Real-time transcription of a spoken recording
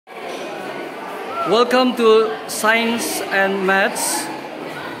Welcome to Science and Maths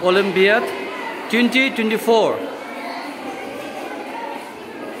Olympiad 2024.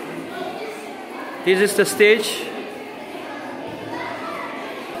 This is the stage.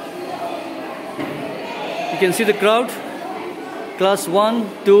 You can see the crowd. Class 1,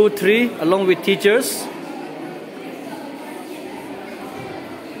 2, 3 along with teachers.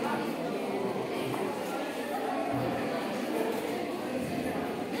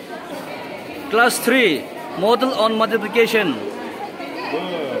 Class 3, model on multiplication.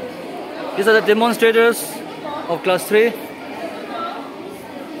 These are the demonstrators of class 3.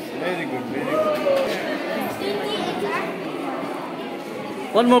 Very good, very good.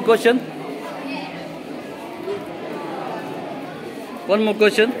 One more question. One more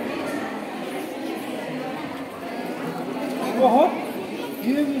question. Thank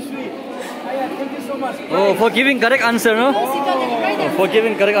you so much. Oh, for giving correct answer, no? Oh, for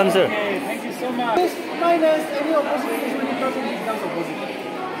giving correct answer. Okay, thank you so much. Minus any opposite is when it doesn't become opposite.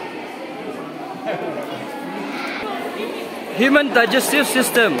 Human digestive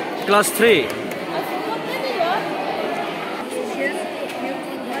system, class 3.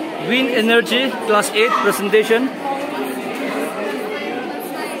 Wind energy, class 8 presentation.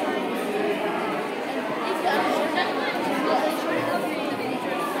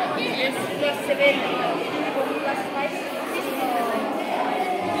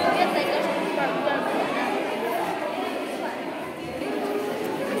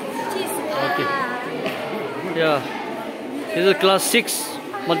 Okay. Yeah. This is class 6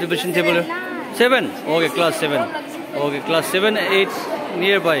 multiplication table. 7. Okay, class 7. Okay, class 7 and 8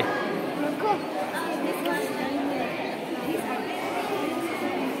 nearby.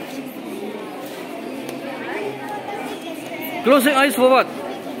 Closing eyes for what?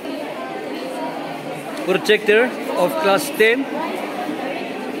 Projector of class 10.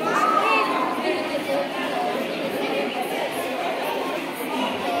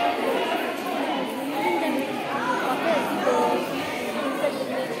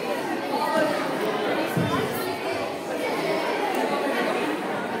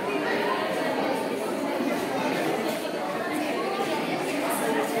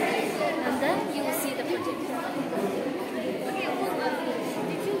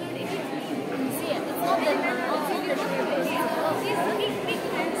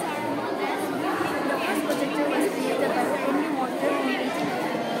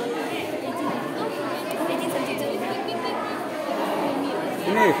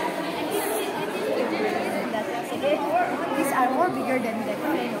 These are more bigger than that,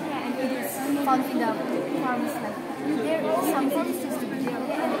 and it is found in the farms. Like some farms used to be there,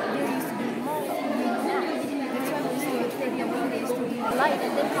 and there used to be more green. That's why we used to take the way they used to be light,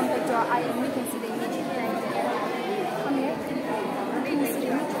 and then come back to our eye, and we can see the image. Come here, can you see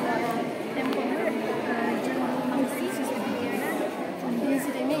the image? Then from here, during the seas used to be there, and you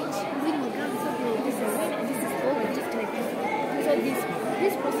see the image. Wind will come, so this is wind, and this is over, just like this. So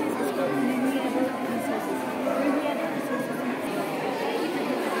this process is called renewable resources.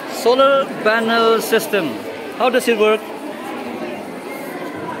 Solar panel system. How does it work? Because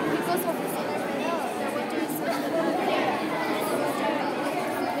of the solar panel, the water is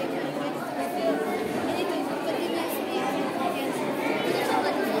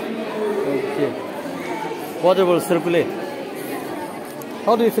Okay. Water will circulate.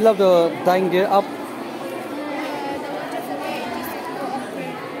 How do you fill up the tank there up?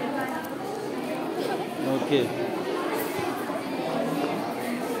 Okay.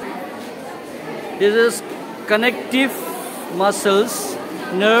 This is connective muscles,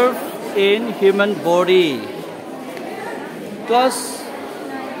 nerve in human body. Class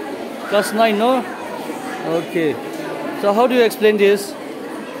 9, no? Okay. So how do you explain this?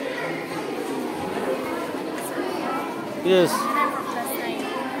 Yes.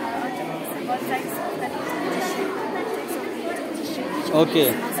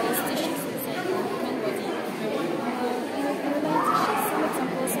 Okay.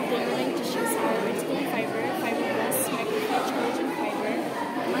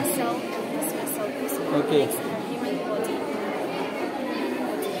 Okay. Human body.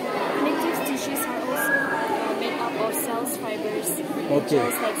 Connective tissues are also made up of cells, fibers, Okay.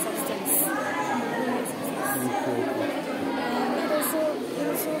 like substance. Okay. It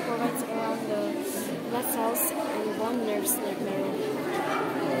also provides around the blood cells and bone nerves like marrow.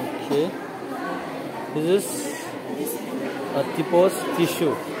 Okay. This is adipose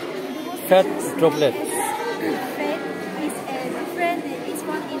tissue, fat droplet. Fat is different. It's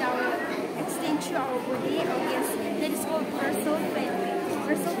found in our extend through our body organs. That is called dorsal fat.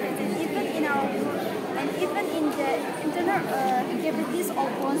 Dorsal fat, and even in our and even in the internal cavities of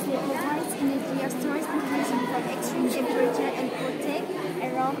bones, they provide energy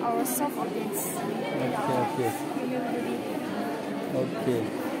our soft organs. Okay. Okay.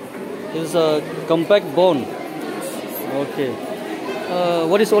 This is a compact bone. Okay.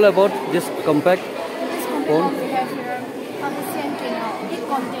 What is all about this compact This compact bone? bone we have here, Carpathian canal. It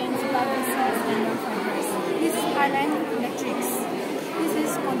contains blood vessels and nerve fibers. This is hyaline matrix. This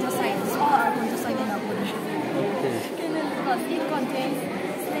is chondrocytes. All are chondrocytes in our body. Okay. Because it contains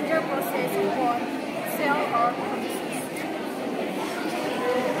slender process for cell or chondrocytes.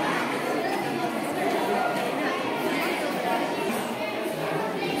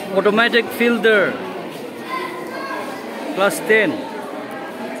 Automatic filter. Class 10. See,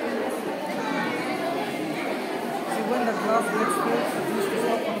 when the glass gets filled, this is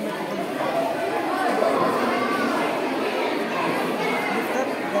all automatically. Lift up,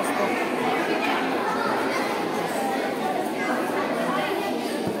 that's stop.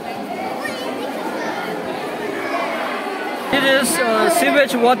 It is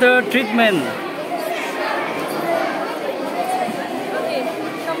sewage water treatment.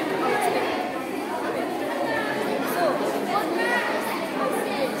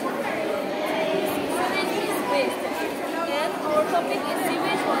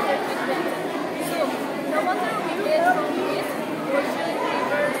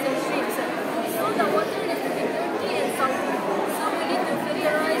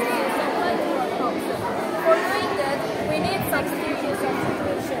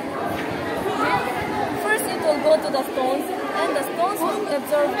 First it will go to the stones, and the stones will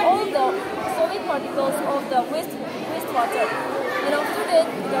absorb all the solid particles of the wastewater. And after that,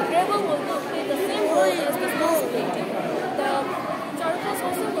 the gravel will play the same role as the stones played. The charcoal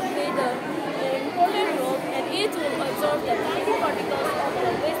also will play the important role, and it will absorb the tiny particles of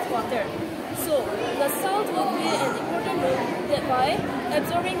the wastewater. So the salt will play an important role by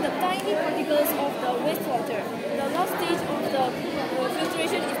absorbing the tiny particles of the wastewater. The last stage of the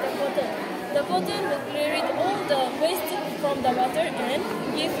filtration is the cotton. The cotton will clear it all the waste from the water and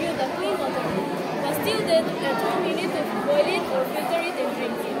give you the clean water. But still then, at home you need to boil it or filter it and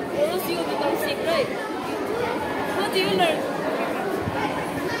drink it, or else you will become sick, right? What do you learn?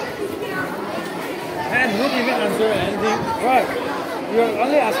 And not even answer anything. Right. You are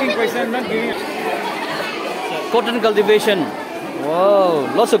only asking questions, not giving. Cotton cultivation.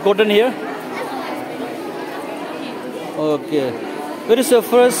 Wow, lots of cotton here. Okay. Where is the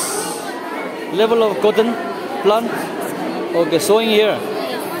first level of cotton plant? Okay, sowing here.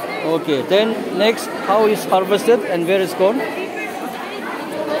 Okay, then next, how is harvested and where is gone?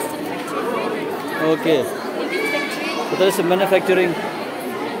 Okay. So there is a manufacturing.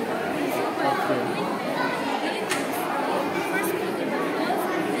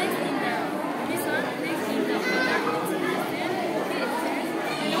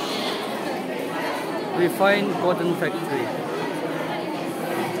 Refined cotton factory.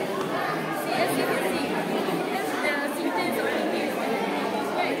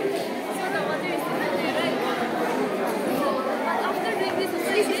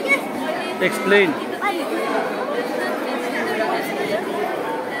 Explain.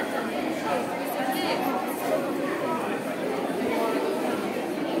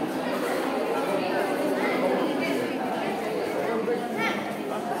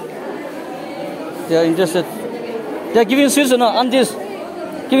 They are interested. They are giving sweets or not? Aunties,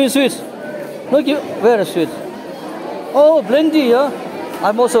 giving sweets. No, where are sweets? Oh, plenty, yeah.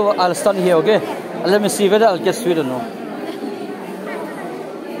 I'll stand here, okay? Let me see whether I'll get sweet or no.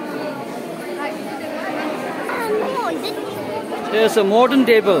 There's a modern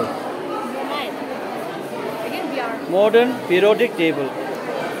table. Modern periodic table.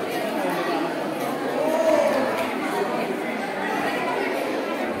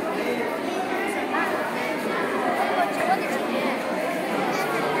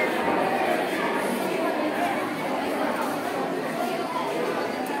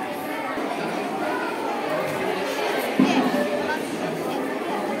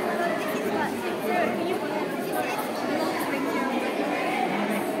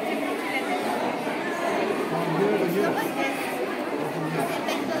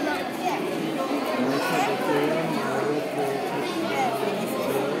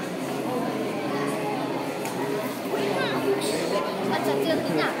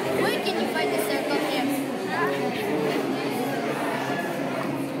 Where can you find the circle here?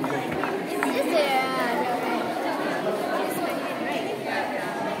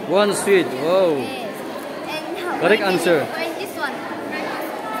 One sweet. Wow. And Correct answer. find this one.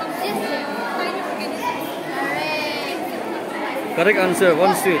 Correct answer.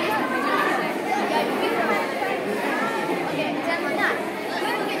 One sweet.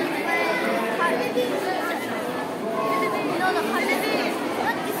 No, not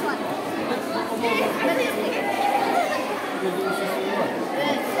this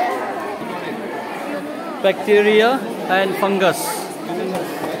bacteria and fungus.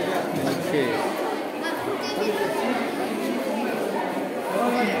 Okay.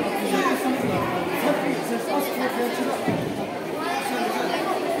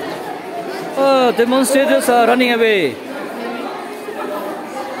 Oh, demonstrators are running away.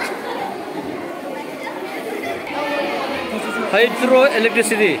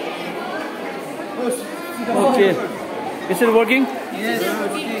 Hydroelectricity. Okay. Is it working? Yes.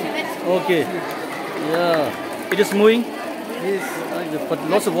 Okay. Yeah. It is moving. Yes. But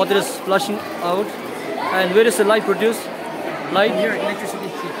lots of water is splashing out. And where is the light produced? Light? Here, electricity.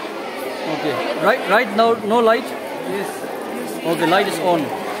 Okay. Right now, no light? Yes. Okay, light is on.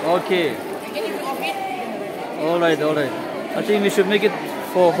 Okay. Alright. I think we should make it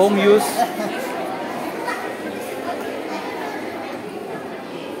for home use.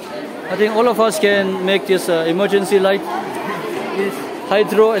 I think all of us can make this emergency light. Yes.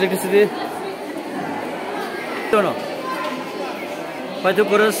 Hydroelectricity. No.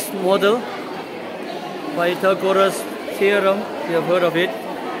 Pythagoras model. Pythagoras theorem. You have heard of it.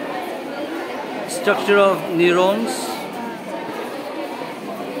 Structure of neurons.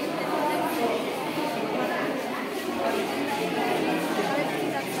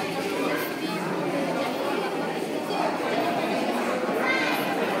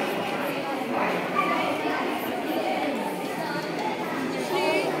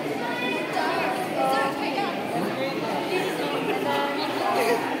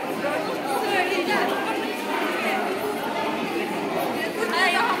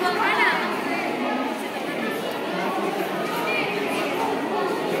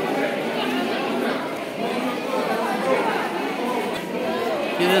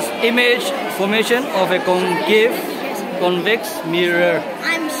 This is image formation of a concave convex mirror.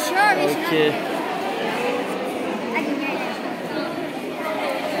 I'm sure it's Okay. not. I can hear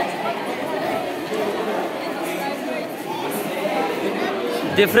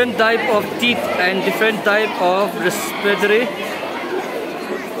it. Different type of teeth and different type of respiratory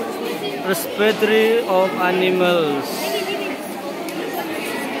of animals.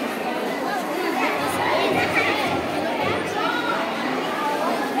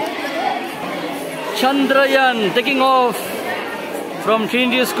 Chandrayaan taking off from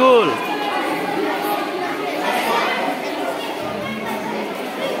Trinity School.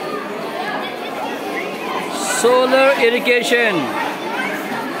 Solar irrigation.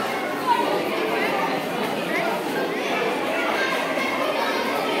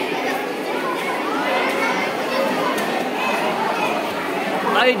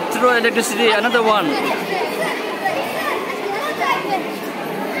 Hydroelectricity, another one.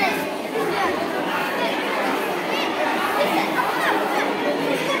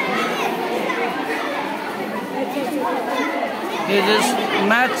 This is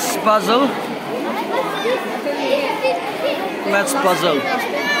maths puzzle. Maths puzzle.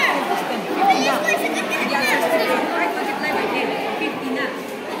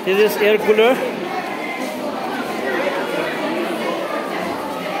 This is air cooler.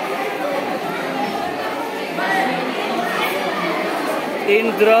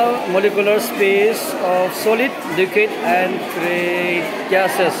 Intramolecular space of solid, liquid and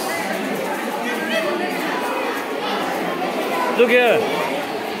gases. Look here.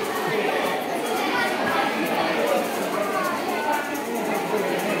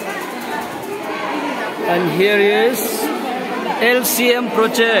 And here is LCM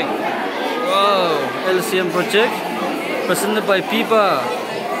project. Wow, LCM project presented by Pipa,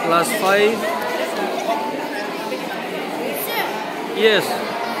 class 5. Yes.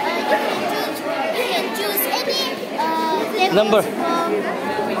 You can choose any Number. from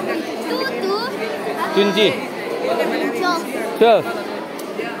 2 to 20. 12. 12.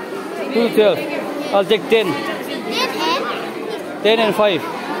 2, 12. I'll take 10. 10 and 10 and 5. 10 and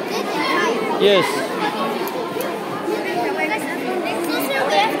 5. Yes. Sister,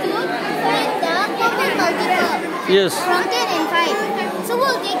 we have to find the common multiple Yes. from 10 and 5. So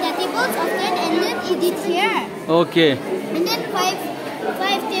we'll take the tables of 10 and then edit here. Okay. And then 5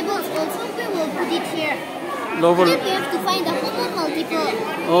 tables also we will put it here. Lower. Then we have to find the common multiple.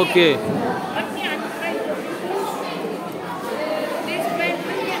 Okay.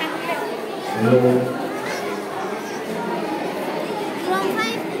 From 5,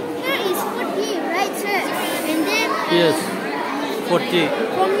 here is 40, right sir? And then Yes. 40.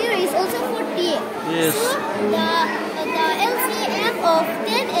 from here is also 40. Yes. So the LCM of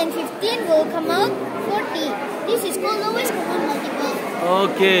 10 and 15 will come out 40. This is called lowest common multiple.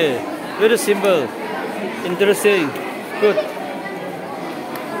 Okay. Very simple. Interesting. Good.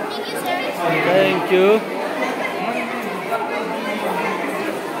 Thank you sir. Thank you.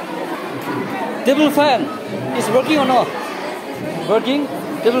 Table fan is working or not? Working?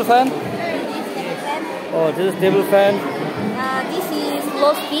 Table fan? Oh, this is table fan. This is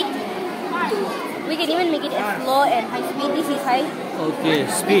low speed. We can even make it as low and high speed. This is high. Okay,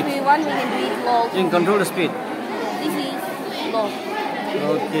 speed. If we want, we can do it low. You can control the speed. This is low.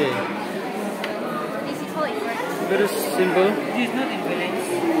 Okay. This is how it works. Very simple. This is not in balance.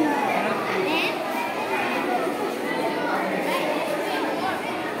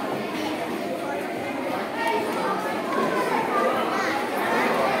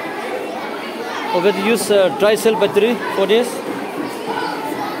 Oh, we have to use dry cell battery for this. Yeah,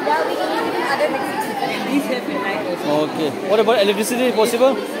 we can use other materials. These have a light also. Okay. What about electricity?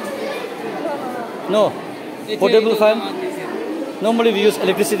 Possible? No. Portable fan. Normally we use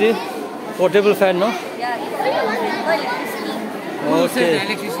electricity. Portable fan, no? Yeah, it's no electricity. Okay.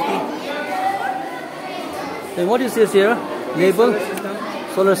 Electricity. Then what is this here? Label?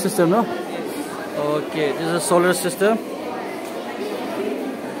 Solar system, no? Okay, this is a solar system.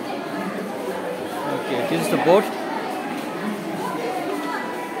 Okay, this is the board.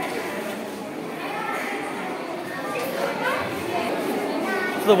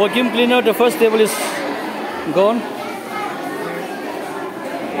 So the vacuum cleaner, the first table is gone.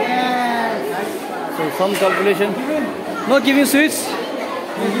 So some calculation. Not giving sweets?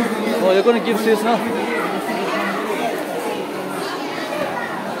 Oh, you're going to give sweets now?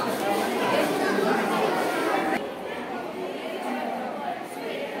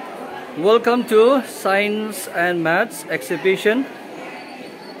 Welcome to Science and Maths exhibition.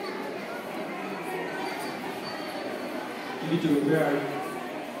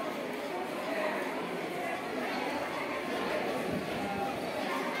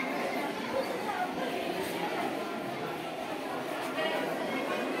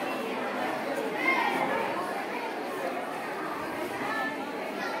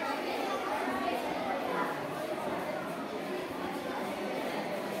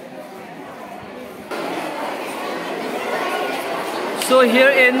 So here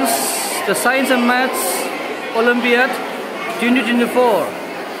ends the Science and Maths Olympiad 2024.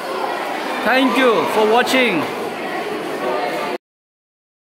 Thank you for watching.